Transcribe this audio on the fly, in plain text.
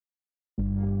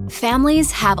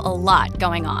Families have a lot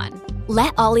going on.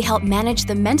 Let Ollie help manage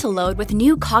the mental load with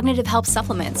new cognitive help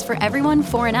supplements for everyone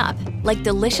 4 and up, like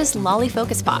delicious Lolly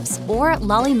Focus Pops or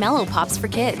Lolly Mellow Pops for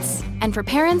kids. And for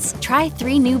parents, try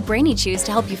 3 new Brainy Chews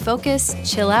to help you focus,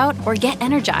 chill out, or get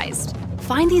energized.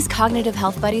 Find these cognitive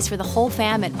health buddies for the whole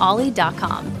fam at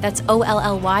ollie.com. That's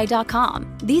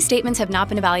OLLY.com. These statements have not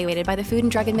been evaluated by the Food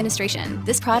and Drug Administration.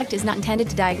 This product is not intended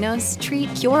to diagnose,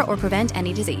 treat, cure, or prevent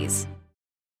any disease.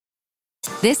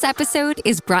 This episode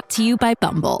is brought to you by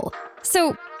Bumble.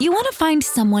 So, you want to find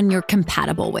someone you're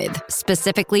compatible with,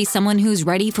 specifically someone who's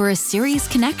ready for a serious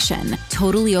connection,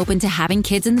 totally open to having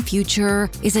kids in the future,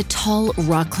 is a tall,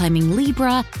 rock-climbing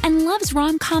Libra, and loves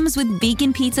rom-coms with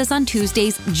vegan pizzas on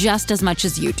Tuesdays just as much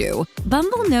as you do.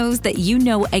 Bumble knows that you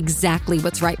know exactly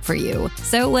what's right for you.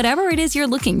 So whatever it is you're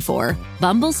looking for,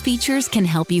 Bumble's features can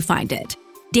help you find it.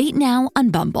 Date now on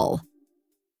Bumble.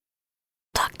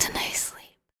 Talk to nicely.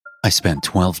 I spent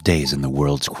 12 days in the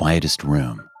world's quietest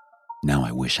room. Now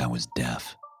I wish I was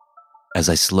deaf. As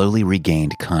I slowly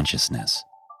regained consciousness,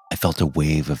 I felt a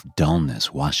wave of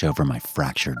dullness wash over my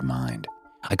fractured mind.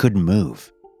 I couldn't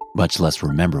move, much less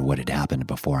remember what had happened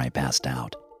before I passed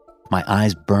out. My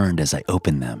eyes burned as I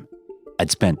opened them. I'd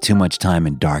spent too much time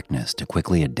in darkness to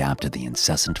quickly adapt to the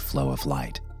incessant flow of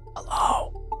light.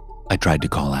 Hello? I tried to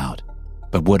call out,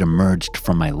 but what emerged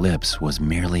from my lips was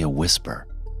merely a whisper.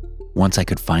 Once I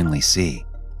could finally see,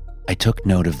 I took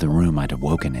note of the room I'd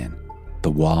awoken in.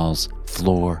 The walls,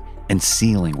 floor, and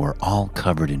ceiling were all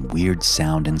covered in weird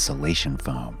sound insulation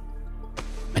foam.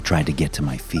 I tried to get to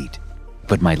my feet,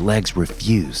 but my legs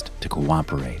refused to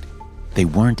cooperate. They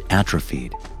weren't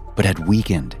atrophied, but had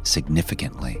weakened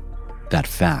significantly. That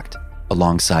fact,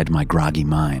 alongside my groggy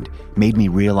mind, made me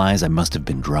realize I must have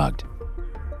been drugged.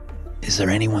 "Is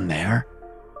there anyone there?"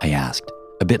 I asked,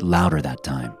 a bit louder that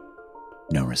time.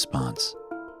 No response.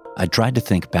 I tried to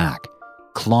think back,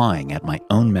 clawing at my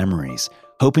own memories,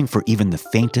 hoping for even the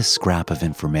faintest scrap of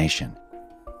information.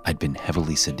 I'd been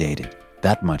heavily sedated,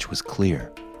 that much was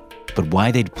clear. But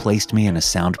why they'd placed me in a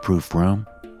soundproof room,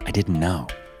 I didn't know.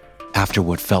 After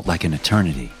what felt like an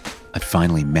eternity, I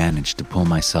finally managed to pull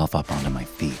myself up onto my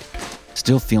feet.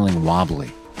 Still feeling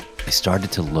wobbly, I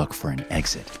started to look for an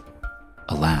exit.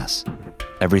 Alas,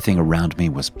 everything around me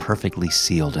was perfectly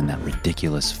sealed in that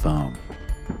ridiculous foam.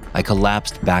 I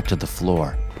collapsed back to the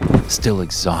floor, still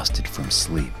exhausted from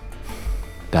sleep.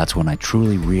 That's when I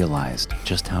truly realized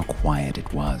just how quiet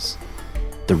it was.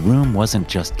 The room wasn't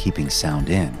just keeping sound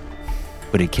in,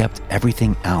 but it kept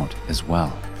everything out as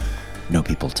well. No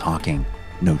people talking,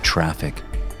 no traffic,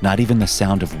 not even the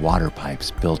sound of water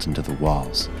pipes built into the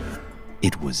walls.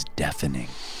 It was deafening.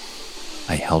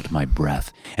 I held my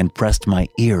breath and pressed my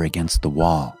ear against the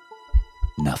wall.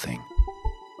 Nothing.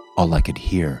 All I could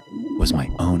hear was my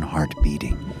own heart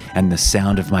beating and the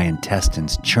sound of my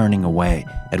intestines churning away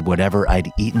at whatever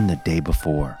I'd eaten the day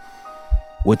before.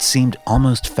 What seemed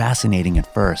almost fascinating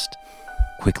at first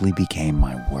quickly became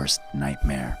my worst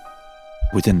nightmare.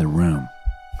 Within the room,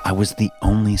 I was the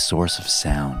only source of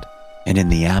sound, and in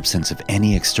the absence of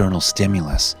any external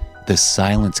stimulus, the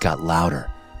silence got louder.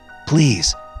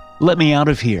 "Please, let me out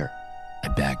of here," I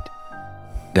begged.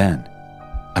 Then,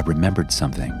 I remembered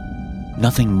something.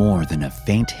 Nothing more than a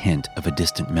faint hint of a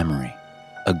distant memory,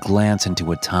 a glance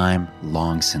into a time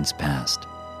long since past.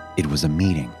 It was a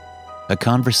meeting, a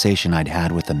conversation I'd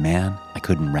had with a man I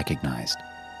couldn't recognize.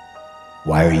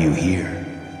 "Why are you here?"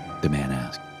 the man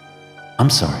asked. "I'm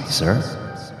sorry, sir."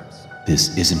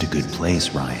 "This isn't a good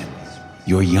place, Ryan.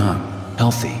 You're young,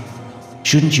 healthy.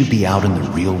 Shouldn't you be out in the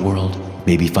real world,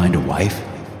 maybe find a wife?"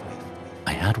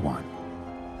 I had one.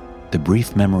 The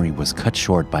brief memory was cut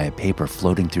short by a paper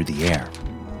floating through the air.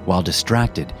 While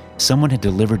distracted, someone had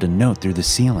delivered a note through the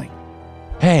ceiling.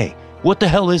 "Hey, what the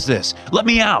hell is this? Let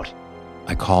me out!"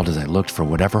 I called as I looked for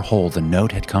whatever hole the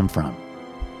note had come from.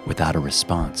 Without a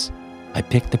response, I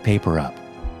picked the paper up.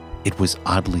 It was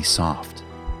oddly soft,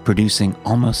 producing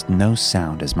almost no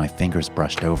sound as my fingers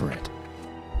brushed over it.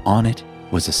 On it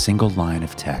was a single line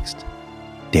of text.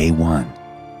 "Day 1.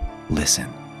 Listen."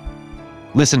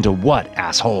 "Listen to what,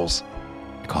 assholes?"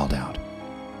 I called out.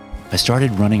 I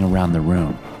started running around the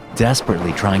room,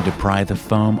 desperately trying to pry the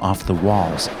foam off the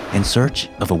walls in search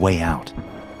of a way out.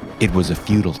 It was a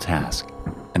futile task,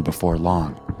 and before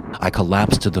long, I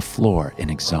collapsed to the floor in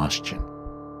exhaustion.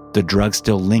 The drug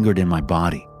still lingered in my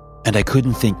body, and I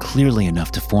couldn't think clearly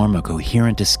enough to form a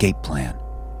coherent escape plan.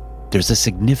 There's a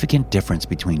significant difference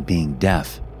between being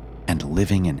deaf and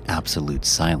living in absolute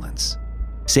silence.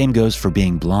 Same goes for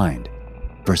being blind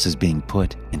versus being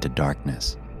put into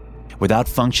darkness. Without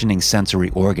functioning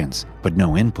sensory organs, but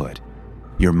no input,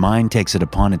 your mind takes it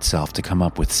upon itself to come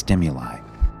up with stimuli.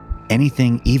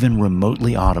 anything even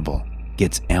remotely audible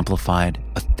gets amplified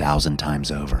 1,000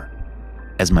 times over.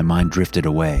 As my mind drifted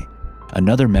away,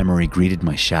 another memory greeted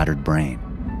my shattered brain.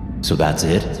 "So that's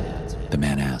it?" the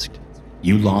man asked.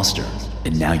 "You lost her,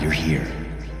 and now you're here."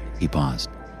 He paused.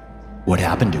 "What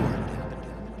happened to her?"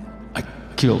 "I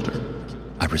killed her,"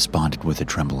 I responded with a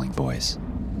trembling voice.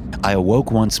 I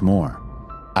awoke once more.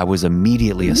 I was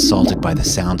immediately assaulted by the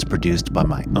sounds produced by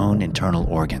my own internal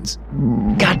organs.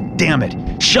 "God damn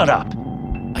it! Shut up!"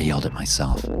 I yelled at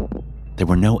myself. There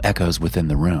were no echoes within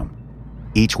the room.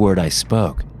 Each word I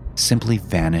spoke simply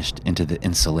vanished into the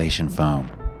insulation foam.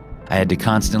 I had to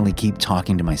constantly keep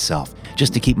talking to myself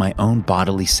just to keep my own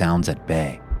bodily sounds at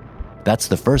bay. That's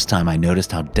the first time I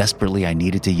noticed how desperately I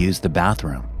needed to use the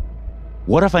bathroom.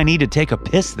 "What if I need to take a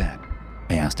piss then?"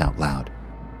 I asked out loud.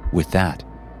 With that,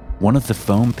 one of the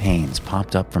foam panes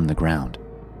popped up from the ground.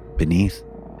 Beneath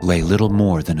lay little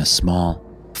more than a small,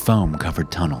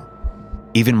 foam-covered tunnel.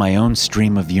 Even my own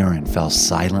stream of urine fell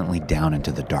silently down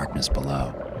into the darkness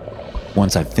below.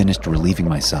 Once I finished relieving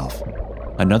myself,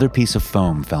 another piece of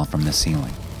foam fell from the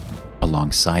ceiling.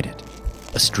 Alongside it,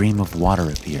 a stream of water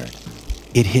appeared.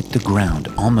 It hit the ground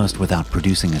almost without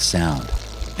producing a sound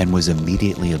and was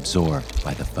immediately absorbed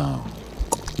by the foam.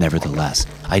 Nevertheless,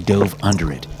 I dove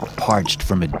under it, parched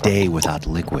from a day without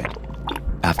liquid.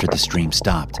 After the stream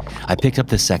stopped, I picked up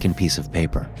the second piece of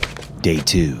paper. "Day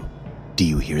 2. Do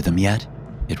you hear them yet?"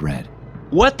 It read.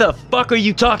 "What the fuck are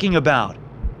you talking about?"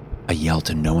 I yelled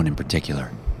to no one in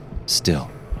particular. Still,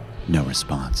 no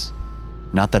response.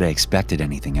 Not that I expected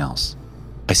anything else.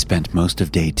 I spent most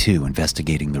of day 2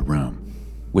 investigating the room.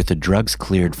 With the drugs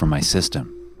cleared from my system,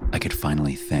 I could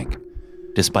finally think.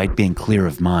 Despite being clear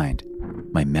of mind,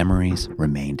 my memories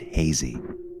remained hazy.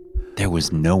 There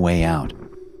was no way out,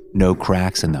 no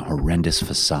cracks in the horrendous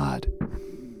facade.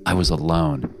 I was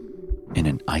alone in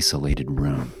an isolated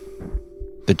room.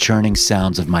 The churning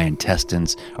sounds of my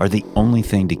intestines are the only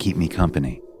thing to keep me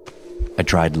company. I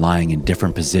tried lying in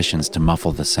different positions to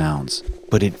muffle the sounds,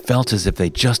 but it felt as if they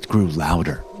just grew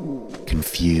louder.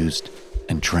 Confused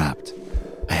and trapped,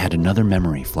 I had another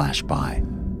memory flash by.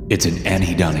 It's an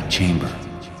anhedonic chamber,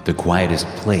 the quietest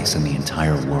place in the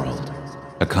entire world.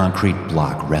 A concrete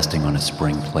block resting on a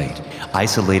spring plate,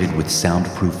 isolated with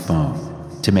soundproof foam,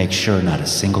 to make sure not a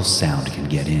single sound can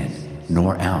get in,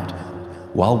 nor out.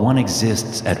 While one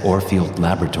exists at Orfield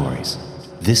Laboratories,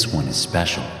 this one is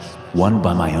special, one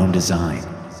by my own design,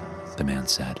 the man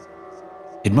said.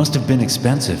 It must have been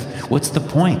expensive. What's the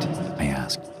point? I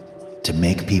asked. To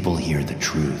make people hear the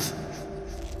truth.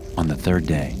 On the third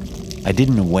day, I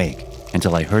didn't awake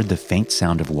until I heard the faint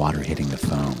sound of water hitting the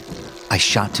foam. I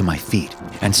shot to my feet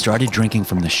and started drinking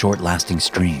from the short-lasting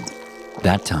stream.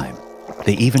 That time,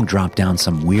 they even dropped down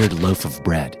some weird loaf of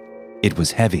bread. It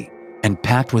was heavy and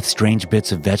packed with strange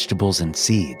bits of vegetables and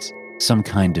seeds, some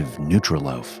kind of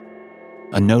Nutriloaf.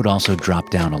 A note also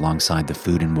dropped down alongside the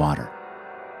food and water.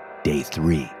 Day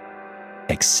 3.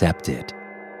 Accept it,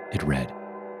 it read.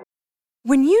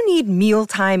 When you need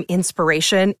mealtime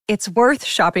inspiration, it's worth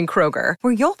shopping Kroger,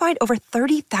 where you'll find over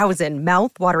 30,000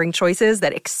 mouth-watering choices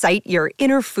that excite your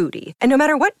inner foodie. And no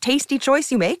matter what tasty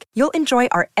choice you make, you'll enjoy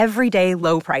our everyday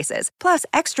low prices, plus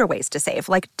extra ways to save,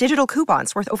 like digital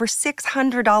coupons worth over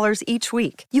 $600 each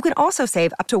week. You can also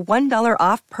save up to $1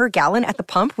 off per gallon at the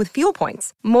pump with fuel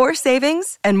points. More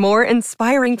savings and more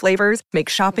inspiring flavors make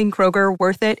shopping Kroger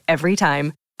worth it every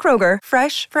time. Kroger,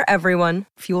 fresh for everyone.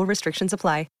 Fuel restrictions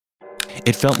apply.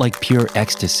 It felt like pure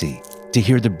ecstasy to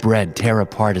hear the bread tear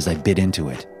apart as I bit into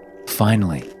it.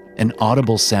 Finally, an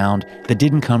audible sound that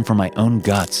didn't come from my own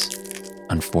guts.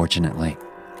 Unfortunately,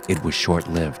 it was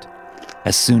short-lived.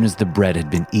 As soon as the bread had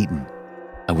been eaten,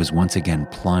 I was once again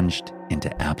plunged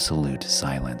into absolute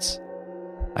silence.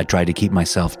 I tried to keep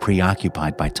myself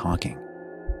preoccupied by talking,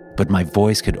 but my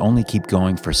voice could only keep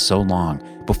going for so long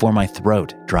before my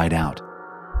throat dried out.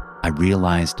 I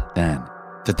realized then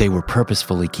that they were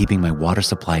purposefully keeping my water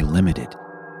supply limited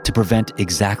to prevent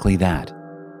exactly that.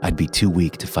 I'd be too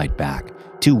weak to fight back,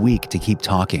 too weak to keep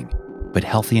talking, but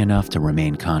healthy enough to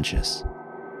remain conscious.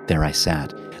 There I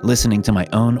sat, listening to my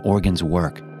own organs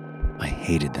work. I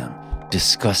hated them,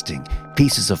 disgusting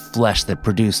pieces of flesh that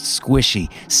produced squishy,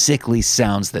 sickly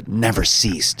sounds that never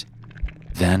ceased.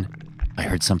 Then I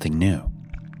heard something new,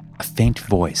 a faint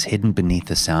voice hidden beneath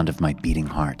the sound of my beating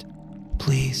heart.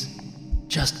 Please,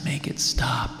 just make it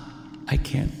stop. I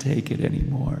can't take it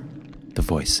anymore, the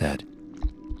voice said.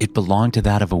 It belonged to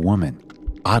that of a woman,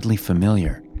 oddly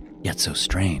familiar, yet so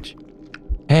strange.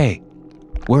 Hey,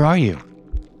 where are you?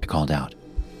 I called out.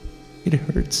 It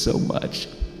hurts so much.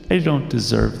 I don't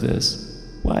deserve this.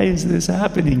 Why is this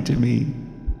happening to me?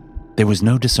 There was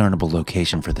no discernible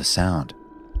location for the sound.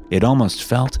 It almost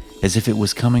felt as if it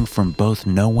was coming from both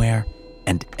nowhere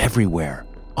and everywhere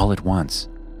all at once.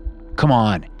 "Come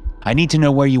on, I need to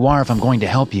know where you are if I'm going to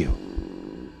help you."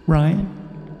 "Ryan,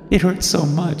 it hurts so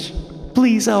much.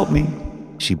 Please help me,"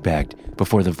 she begged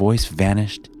before the voice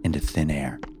vanished into thin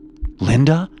air.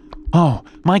 "Linda? Oh,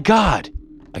 my God!"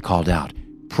 I called out,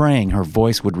 praying her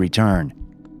voice would return.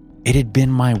 It had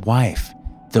been my wife,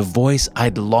 the voice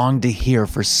I'd longed to hear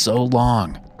for so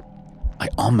long. I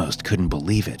almost couldn't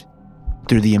believe it.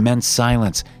 Through the immense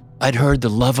silence, I'd heard the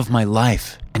love of my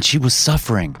life, and she was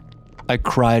suffering. I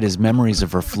cried as memories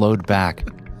of her flowed back,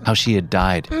 how she had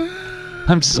died.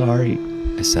 "I'm sorry,"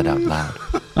 I said out loud.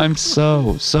 "I'm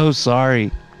so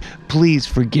sorry. Please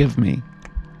forgive me."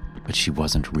 But she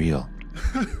wasn't real.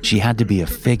 She had to be a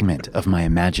figment of my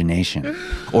imagination,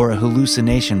 or a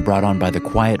hallucination brought on by the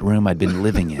quiet room I'd been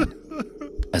living in.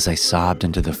 As I sobbed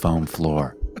into the foam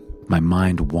floor, my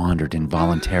mind wandered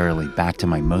involuntarily back to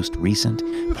my most recent,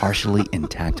 partially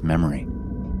intact memory.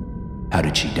 "How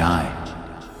did she die?"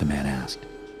 the man asked.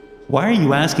 "Why are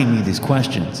you asking me these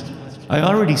questions? I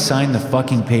already signed the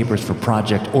fucking papers for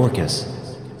Project Orcus."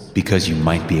 "Because you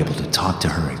might be able to talk to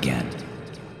her again."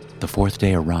 The fourth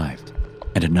day arrived,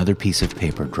 and another piece of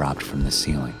paper dropped from the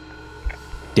ceiling.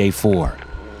 Day 4,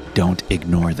 don't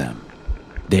ignore them.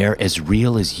 They're as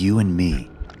real as you and me,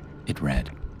 it read.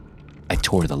 I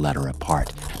tore the letter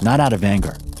apart, not out of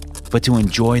anger, but to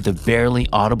enjoy the barely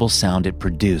audible sound it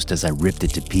produced as I ripped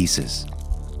it to pieces.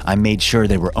 I made sure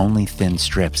they were only thin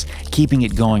strips, keeping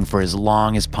it going for as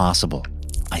long as possible.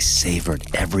 I savored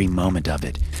every moment of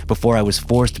it before I was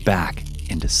forced back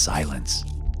into silence.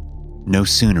 No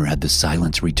sooner had the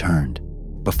silence returned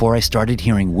before I started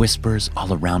hearing whispers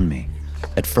all around me.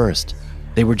 At first,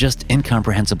 they were just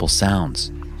incomprehensible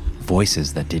sounds,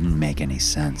 voices that didn't make any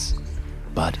sense.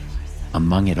 But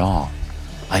among it all,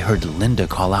 I heard Linda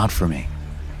call out for me.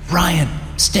 "Ryan,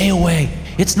 stay away.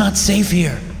 It's not safe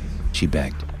here," she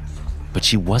begged. But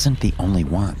she wasn't the only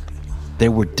one.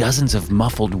 There were dozens of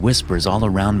muffled whispers all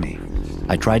around me.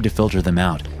 I tried to filter them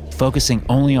out, focusing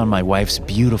only on my wife's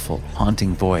beautiful,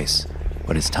 haunting voice.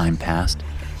 But as time passed,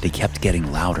 they kept getting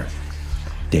louder.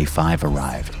 Day 5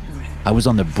 arrived. I was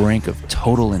on the brink of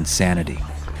total insanity.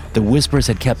 The whispers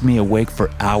had kept me awake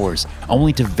for hours,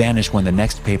 only to vanish when the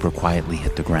next paper quietly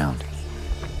hit the ground.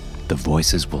 "The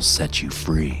voices will set you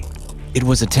free." It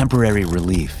was a temporary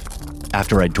relief.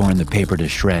 After I'd torn the paper to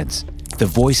shreds, the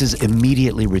voices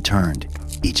immediately returned.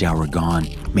 Each hour gone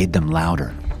made them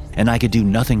louder, and I could do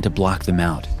nothing to block them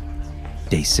out.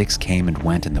 Day 6 came and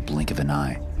went in the blink of an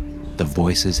eye. The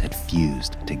voices had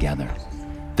fused together.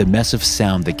 The mess of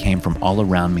sound that came from all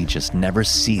around me just never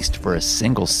ceased for a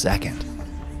single second.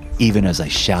 Even as I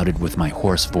shouted with my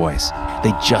hoarse voice,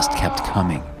 they just kept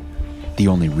coming. The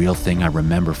only real thing I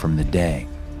remember from the day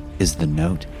is the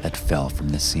note that fell from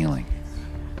the ceiling.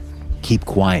 "Keep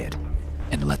quiet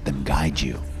and let them guide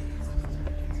you."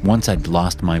 Once I'd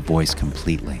lost my voice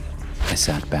completely, I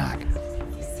sat back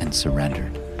and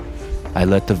surrendered. I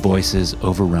let the voices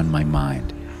overrun my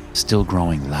mind, still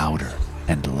growing louder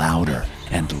and louder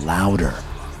and louder.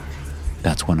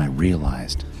 That's when I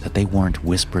realized that they weren't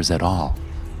whispers at all.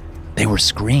 They were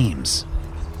screams.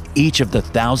 Each of the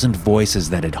 1,000 voices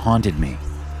that had haunted me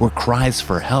were cries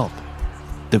for help.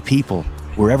 The people,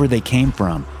 wherever they came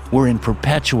from, were in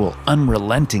perpetual,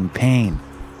 unrelenting pain.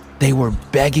 They were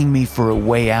begging me for a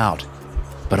way out,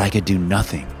 but I could do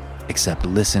nothing except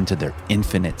listen to their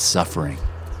infinite suffering.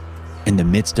 In the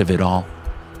midst of it all,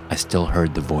 I still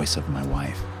heard the voice of my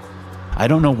wife. I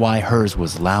don't know why hers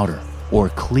was louder or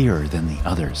clearer than the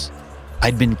others.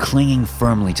 I'd been clinging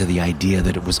firmly to the idea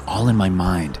that it was all in my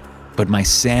mind, but my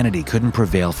sanity couldn't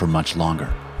prevail for much longer.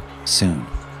 Soon,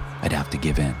 I'd have to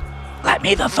give in. "Let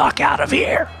me the fuck out of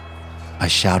here!" I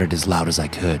shouted as loud as I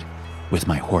could, with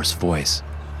my hoarse voice.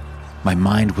 My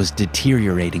mind was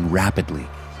deteriorating rapidly.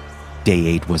 Day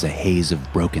 8 was a haze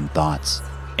of broken thoughts,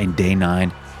 and day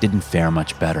 9 didn't fare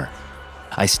much better.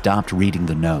 I stopped reading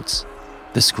the notes.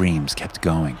 The screams kept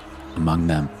going. Among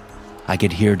them, I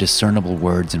could hear discernible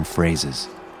words and phrases,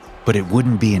 but it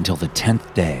wouldn't be until the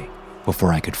 10th day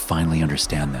before I could finally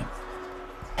understand them.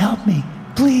 "Help me,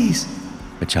 please,"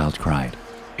 a child cried.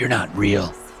 "You're not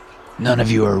real. None of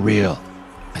you are real,"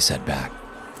 I said back.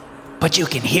 "But you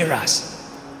can hear us."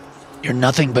 "You're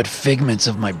nothing but figments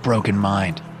of my broken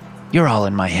mind. You're all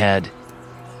in my head."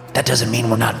 "That doesn't mean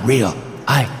we're not real.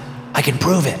 I can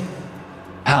prove it."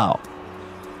 "How?"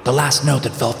 "The last note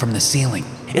that fell from the ceiling.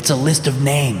 It's a list of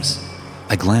names."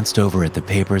 I glanced over at the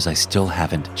papers I still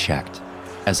haven't checked.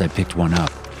 As I picked one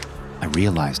up, I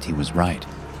realized he was right.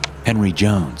 Henry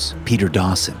Jones, Peter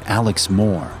Dawson, Alex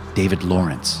Moore, David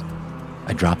Lawrence.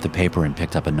 I dropped the paper and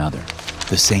picked up another.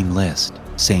 The same list,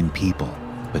 same people,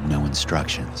 but no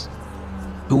instructions.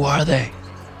 "Who are they?"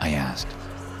 I asked.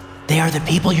 "They are the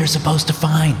people you're supposed to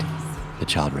find," the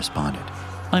child responded.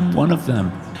 "I'm one of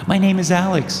them. My name is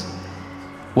Alex."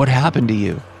 "What happened to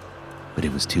you?" But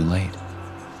it was too late.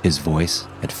 His voice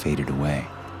had faded away,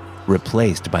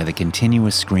 replaced by the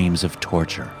continuous screams of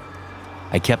torture.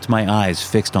 I kept my eyes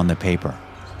fixed on the paper,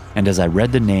 and as I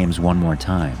read the names one more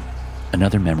time,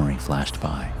 another memory flashed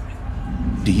by.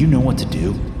 "Do you know what to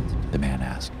do?" the man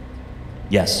asked.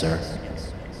 "Yes, sir.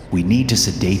 We need to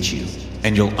sedate you,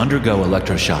 and you'll undergo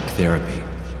electroshock therapy.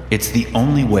 It's the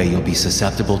only way you'll be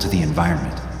susceptible to the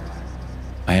environment."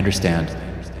 "I understand,"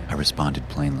 I responded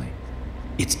plainly.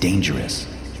 "It's dangerous."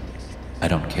 "I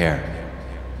don't care.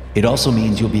 It also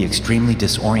means you'll be extremely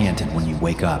disoriented when you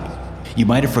wake up. You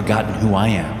might have forgotten who I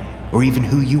am, or even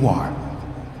who you are.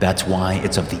 That's why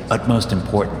it's of the utmost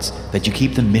importance that you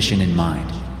keep the mission in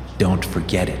mind. Don't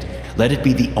forget it. Let it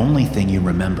be the only thing you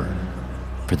remember."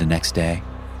 For the next day,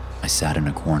 I sat in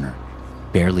a corner,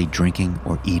 barely drinking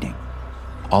or eating.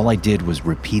 All I did was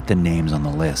repeat the names on the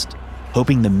list,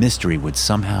 hoping the mystery would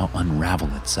somehow unravel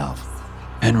itself.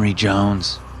 "Henry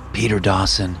Jones, Peter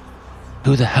Dawson,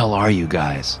 who the hell are you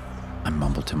guys?" I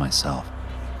mumbled to myself.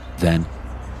 Then,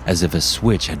 as if a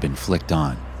switch had been flicked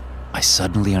on, I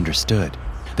suddenly understood.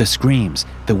 The screams,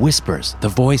 the whispers, the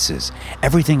voices,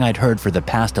 everything I'd heard for the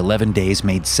past 11 days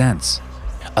made sense.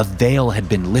 A veil had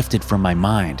been lifted from my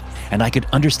mind, and I could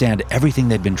understand everything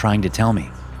they'd been trying to tell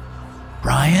me.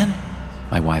 "Brian?"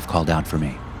 my wife called out for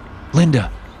me.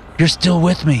 "Linda, you're still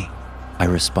with me," I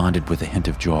responded with a hint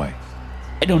of joy.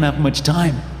 "I don't have much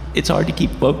time. It's hard to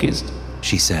keep focused,"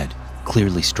 she said,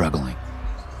 clearly struggling.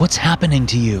 "What's happening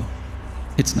to you?"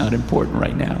 "It's not important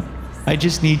right now. I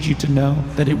just need you to know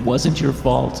that it wasn't your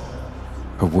fault."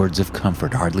 Her words of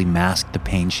comfort hardly masked the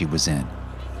pain she was in.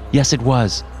 "Yes, it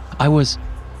was. I was..."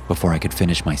 Before I could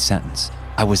finish my sentence,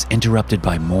 I was interrupted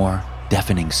by more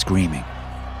deafening screaming.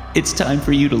 "It's time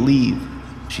for you to leave,"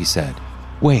 she said.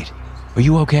 "Wait, are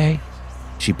you okay?"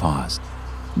 She paused.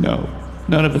 "No,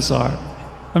 none of us are.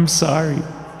 I'm sorry,"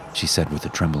 she said with a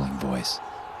trembling voice.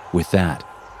 With that,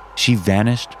 she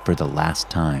vanished for the last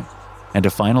time, and a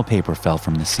final paper fell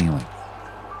from the ceiling.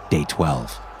 Day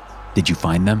 12. "Did you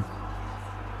find them?"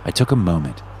 I took a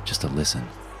moment just to listen.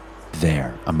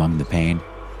 There, among the pain,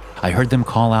 I heard them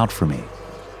call out for me.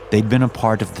 They'd been a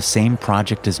part of the same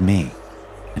project as me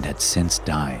and had since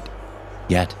died.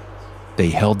 Yet, they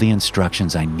held the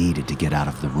instructions I needed to get out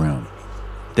of the room.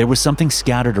 There was something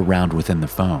scattered around within the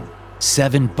phone.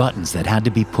 7 buttons that had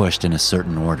to be pushed in a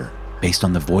certain order, based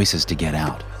on the voices to get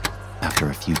out. After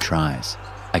a few tries,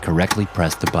 I correctly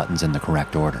pressed the buttons in the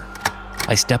correct order.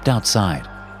 I stepped outside.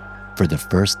 For the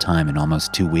first time in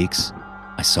almost 2 weeks,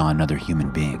 I saw another human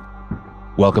being.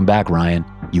 "Welcome back, Ryan.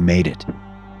 You made it,"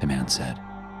 the man said.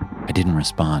 I didn't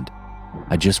respond.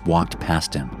 I just walked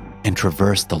past him and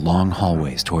traversed the long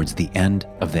hallways towards the end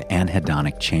of the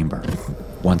anhedonic chamber.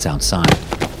 Once outside,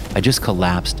 I just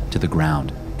collapsed to the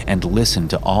ground and listened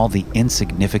to all the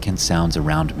insignificant sounds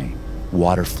around me.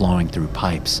 Water flowing through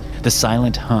pipes, the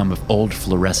silent hum of old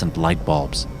fluorescent light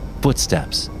bulbs,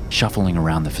 footsteps shuffling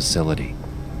around the facility.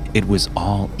 It was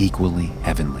all equally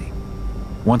heavenly.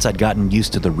 Once I'd gotten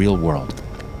used to the real world,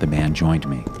 the man joined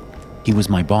me. He was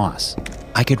my boss.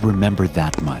 I could remember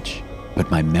that much,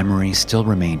 but my memory still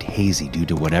remained hazy due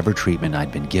to whatever treatment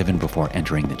I'd been given before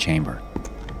entering the chamber.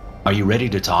 "Are you ready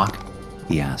to talk?"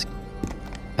 he asked.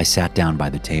 I sat down by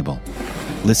the table,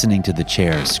 listening to the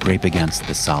chairs scrape against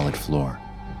the solid floor.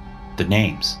 "The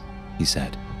names," he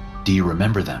said. "Do you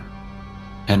remember them?"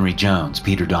 "Henry Jones,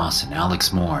 Peter Dawson,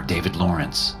 Alex Moore, David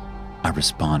Lawrence," I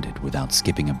responded without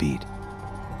skipping a beat.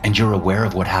 "And you're aware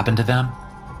of what happened to them?"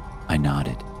 I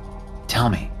nodded. "Tell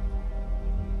me."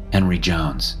 "Henry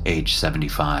Jones, age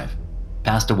 75,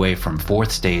 passed away from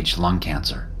 4th stage lung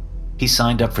cancer. He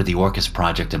signed up for the Orcus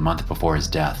project a month before his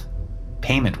death.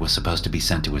 Payment was supposed to be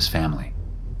sent to his family."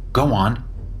 "Go on."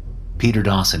 "Peter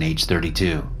Dawson, age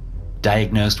 32,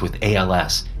 diagnosed with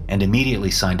ALS and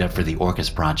immediately signed up for the Orcus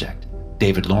project.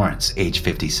 David Lawrence, age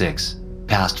 56,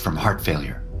 passed from heart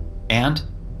failure. And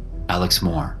Alex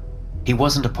Moore. He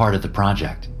wasn't a part of the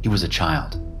project. He was a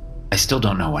child. I still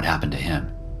don't know what happened to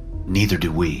him." "Neither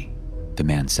do we," the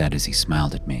man said as he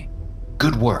smiled at me.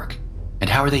 "Good work. And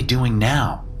how are they doing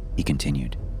now?" he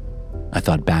continued. I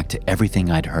thought back to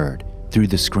everything I'd heard through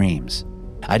the screams.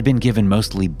 I'd been given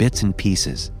mostly bits and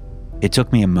pieces. It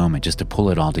took me a moment just to pull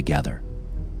it all together.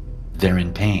 "They're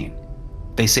in pain.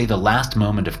 They say the last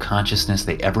moment of consciousness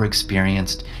they ever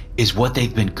experienced is what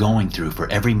they've been going through for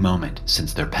every moment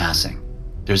since their passing.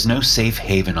 There's no safe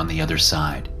haven on the other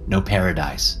side, no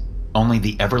paradise, only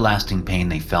the everlasting pain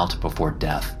they felt before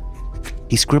death.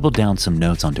 He scribbled down some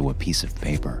notes onto a piece of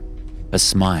paper. A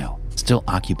smile still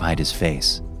occupied his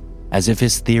face, as if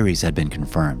his theories had been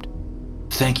confirmed.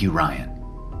 Thank you, Ryan.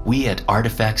 We at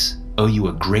Artifacts owe you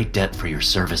a great debt for your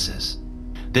services.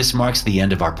 This marks the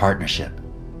end of our partnership.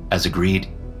 As agreed,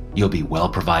 you'll be well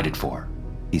provided for,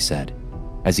 he said,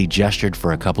 as he gestured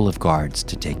for a couple of guards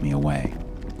to take me away.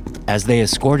 As they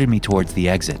escorted me towards the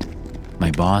exit,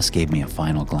 my boss gave me a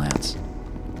final glance.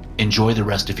 Enjoy the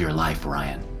rest of your life,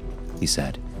 Ryan, he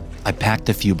said. I packed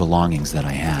the few belongings that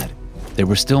I had. There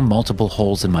were still multiple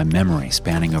holes in my memory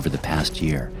spanning over the past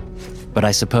year, but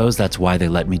I suppose that's why they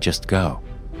let me just go.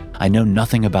 I know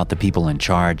nothing about the people in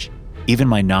charge. Even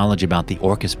my knowledge about the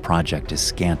Orcus project is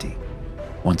scanty.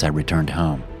 Once I returned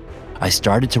home, I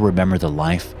started to remember the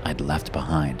life I'd left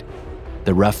behind,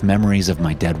 the rough memories of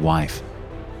my dead wife.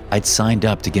 I'd signed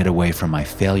up to get away from my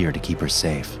failure to keep her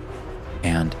safe.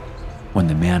 And when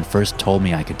the man first told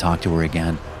me I could talk to her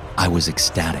again, I was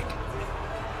ecstatic.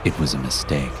 It was a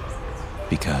mistake,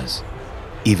 because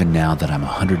even now that I'm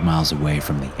 100 miles away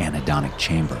from the anhedonic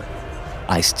chamber,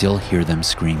 I still hear them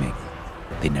screaming.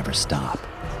 They never stop.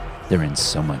 They're in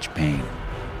so much pain.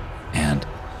 And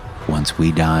once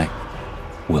we die,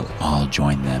 we'll all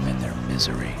join them in their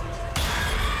misery.